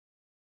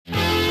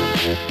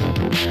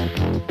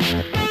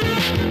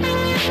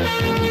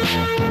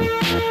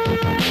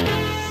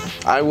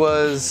I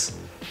was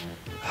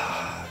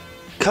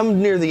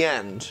come near the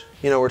end.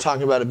 You know, we're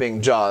talking about it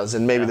being Jaws,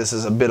 and maybe this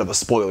is a bit of a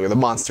spoiler. The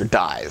monster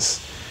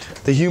dies.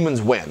 The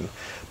humans win.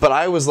 But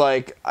I was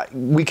like,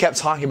 we kept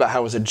talking about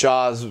how it was a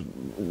Jaws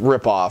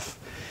ripoff.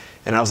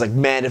 And I was like,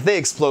 man, if they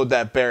explode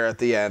that bear at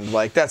the end,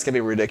 like, that's going to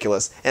be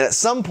ridiculous. And at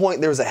some point,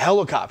 there was a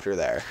helicopter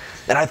there.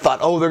 And I thought,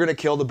 oh, they're going to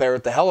kill the bear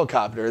with the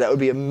helicopter. That would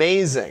be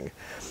amazing.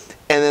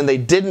 And then they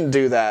didn't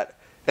do that,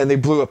 and they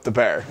blew up the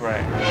bear.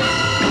 Right.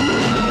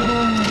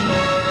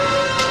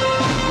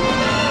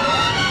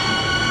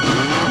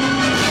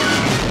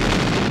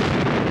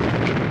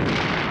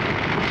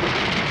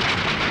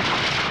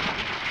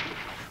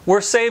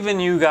 We're saving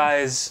you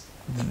guys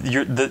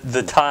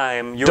the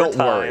time, your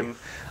time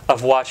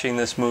of watching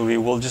this movie.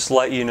 We'll just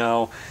let you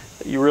know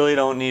you really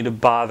don't need to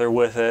bother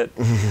with it.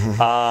 You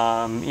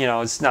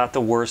know, it's not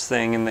the worst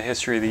thing in the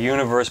history of the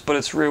universe, but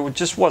it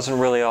just wasn't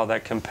really all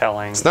that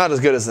compelling. It's not as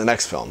good as the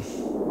next film.